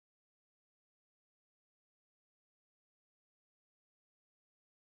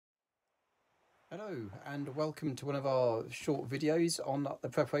Hello and welcome to one of our short videos on the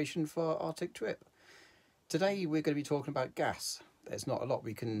preparation for our Arctic trip. Today we're going to be talking about gas. There's not a lot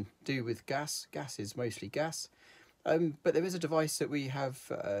we can do with gas. Gas is mostly gas. But there is a device that we have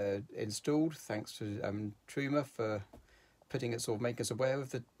installed, thanks to Truma for making us aware of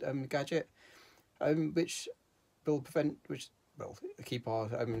the gadget, which will keep our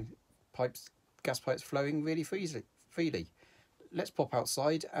gas pipes flowing really freely. Let's pop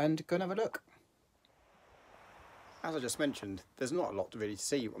outside and go and have a look. As I just mentioned, there's not a lot to really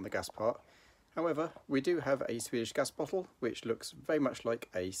see on the gas part. However, we do have a Swedish gas bottle which looks very much like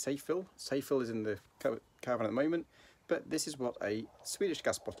a safe fill. Safe fill is in the caravan at the moment, but this is what a Swedish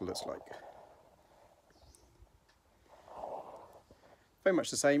gas bottle looks like. Very much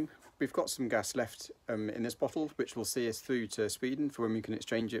the same. We've got some gas left in this bottle which will see us through to Sweden for when we can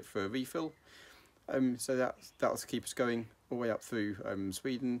exchange it for a refill. So that'll keep us going all the way up through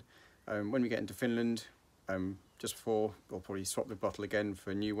Sweden. When we get into Finland, just before, we'll probably swap the bottle again for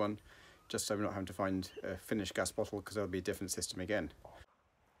a new one, just so we're not having to find a Finnish gas bottle, because there'll be a different system again.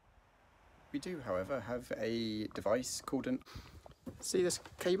 We do, however, have a device called see this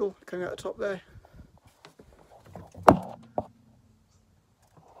cable coming out the top there?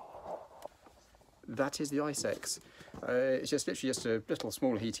 That is the ICEX. It's just literally just a little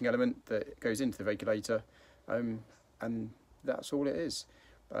small heating element that goes into the regulator, and that's all it is.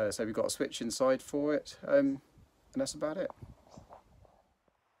 So we've got a switch inside for it, and that's about it.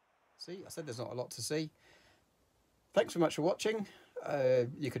 See, I said there's not a lot to see. Thanks very much for watching.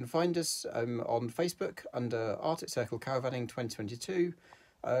 You can find us on Facebook under Arctic Circle Caravanning 2022,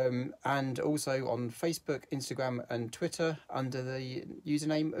 and also on Facebook, Instagram and Twitter under the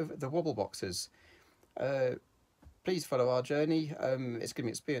username of the Wobble Boxers. Please follow our journey. It's going to be an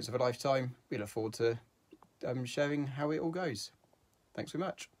experience of a lifetime. We look forward to sharing how it all goes. Thanks very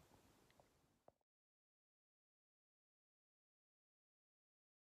much.